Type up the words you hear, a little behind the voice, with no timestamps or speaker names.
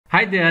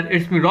Hi there,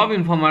 it's me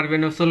Robin from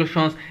Revenue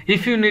Solutions.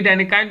 If you need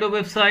any kind of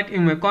website,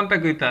 you may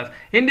contact with us.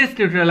 In this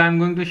tutorial, I am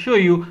going to show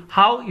you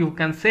how you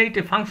can set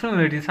a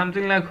functionality,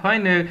 something like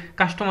when a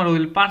customer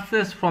will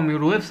purchase from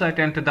your website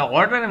and the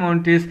order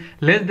amount is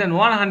less than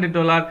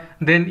 $100,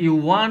 then you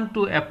want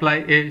to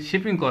apply a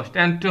shipping cost.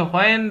 And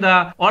when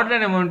the order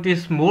amount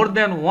is more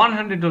than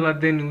 $100,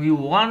 then you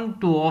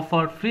want to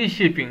offer free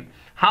shipping.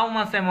 How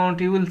much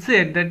amount you will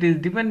set, that is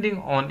depending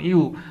on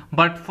you,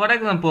 but for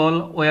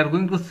example we are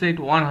going to set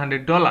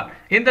 $100.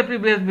 In the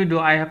previous video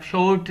I have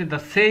showed the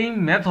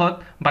same method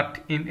but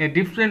in a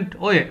different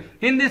way.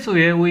 In this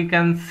way we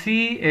can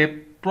see a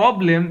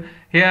problem.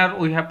 Here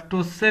we have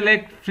to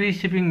select free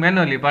shipping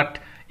manually, but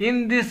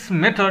in this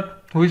method,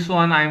 which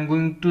one I am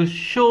going to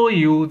show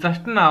you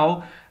just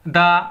now,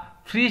 the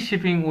free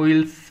shipping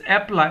will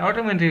apply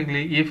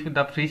automatically if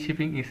the free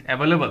shipping is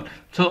available.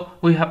 So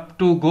we have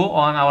to go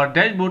on our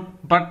dashboard,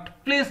 but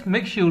please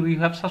make sure you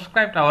have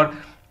subscribed our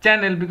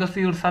channel, because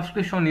your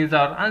subscription is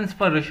our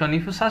inspiration.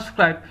 If you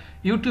subscribe,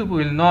 YouTube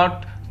will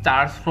not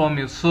charge from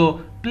you.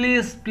 So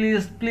please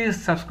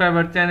subscribe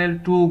our channel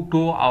to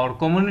grow our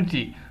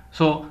community.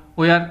 So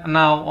we are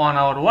now on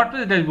our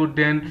WordPress dashboard.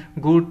 Then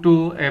go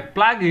to a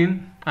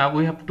plugin.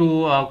 We have to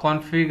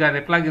configure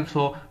a plugin.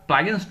 So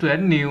plugins to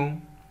add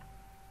new.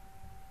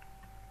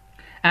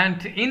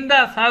 And in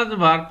the search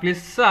bar, please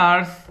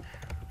search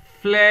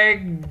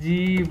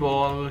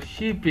flexible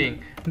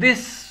shipping.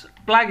 This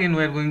plugin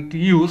we are going to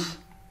use.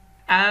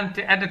 And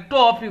at the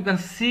top you can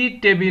see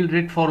table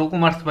read for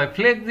WooCommerce by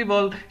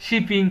flexible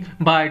shipping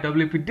by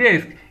WP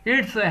Desk.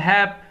 It's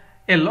have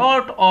a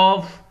lot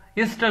of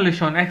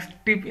installation,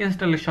 active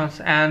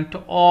installations, and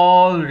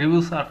all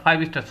reviews are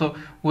 5 stars. So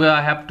we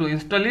have to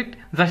install it.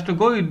 Just to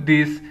go with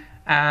this,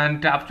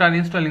 and after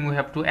installing we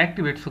have to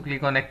activate. So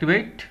click on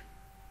activate.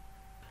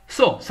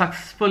 So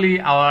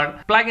successfully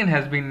our plugin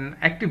has been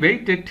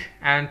activated,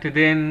 and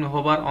then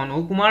hover on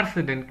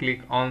WooCommerce, then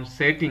click on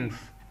settings,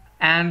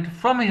 and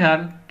from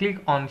here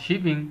click on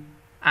shipping,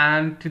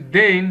 and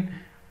then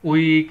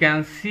we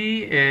can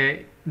see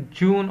a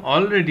June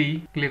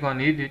already. Click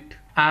on edit,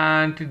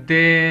 and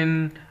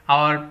then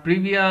our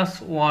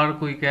previous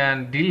work we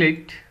can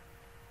delete,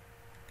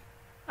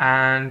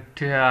 and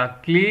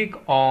click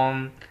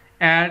on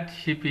add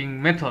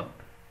shipping method.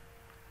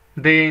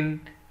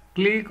 Then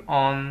click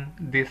on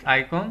this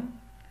icon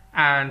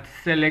and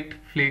select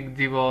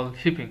flexible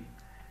shipping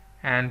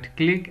and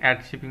click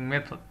add shipping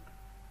method,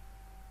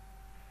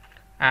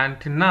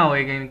 and now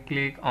again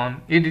click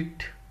on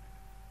edit.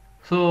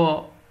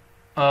 So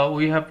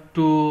we have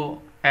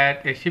to add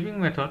a shipping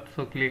method,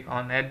 so click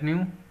on add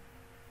new,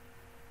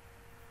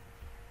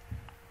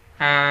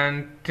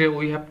 and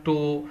we have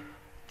to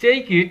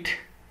check it,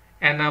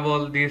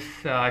 enable this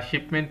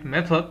shipment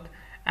method,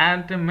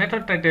 and the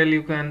method title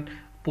you can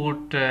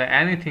put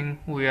anything.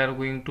 We are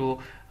going to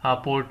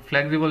put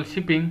flexible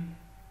shipping,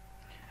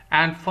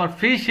 and for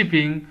free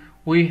shipping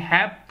we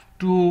have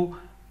to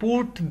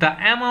put the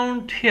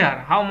amount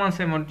here, how much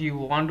amount you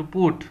want to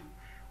put.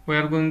 We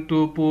are going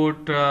to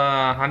put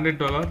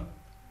 $100,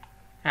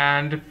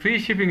 and free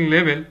shipping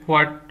level,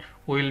 what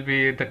will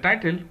be the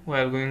title, we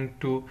are going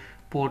to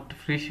put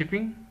free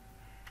shipping,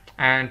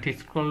 and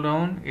scroll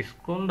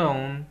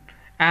down,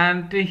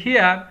 and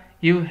here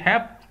you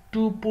have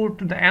to put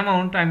the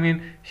amount, I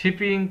mean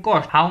shipping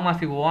cost, how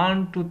much you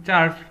want to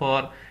charge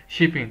for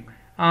shipping.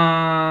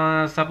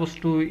 Suppose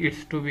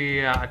it's to be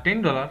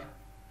 $10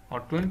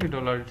 or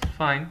 $20, it's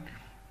fine.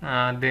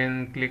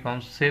 Then click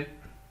on save,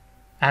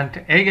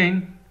 and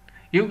again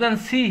you can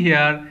see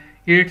here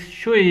it's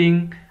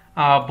showing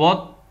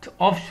both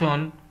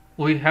option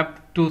we have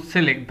to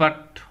select,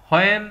 but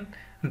when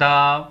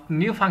the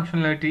new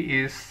functionality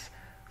is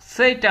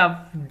set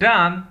up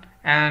done,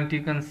 and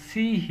you can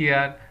see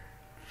here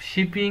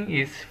shipping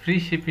is free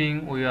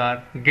shipping we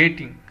are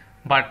getting,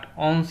 but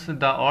once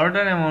the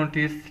order amount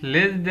is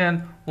less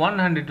than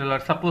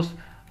 $100, suppose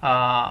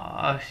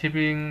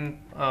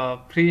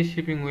free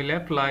shipping will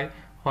apply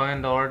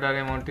when the order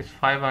amount is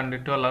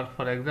 $500,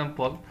 for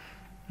example.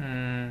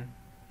 Then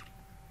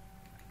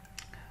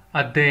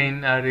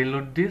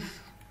reload this,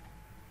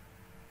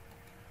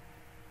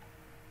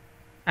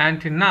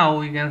 and now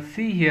we can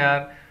see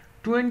here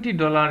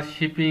 $20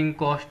 shipping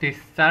cost is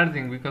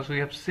charging, because we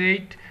have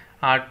set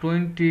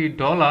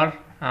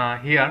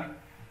 $20 here,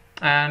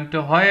 and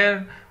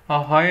when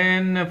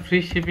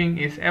free shipping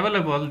is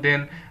available,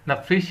 then the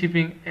free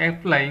shipping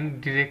applying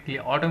directly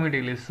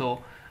automatically.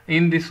 So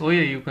in this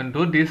way you can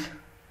do this.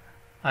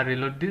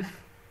 Reload this,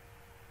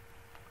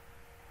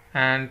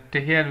 and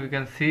here we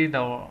can see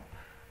the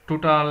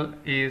total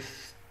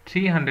is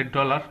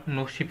 $300,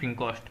 no shipping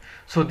cost.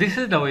 So this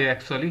is the way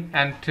actually,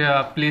 and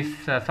please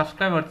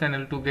subscribe our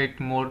channel to get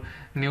more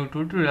new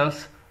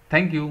tutorials.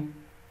 Thank you.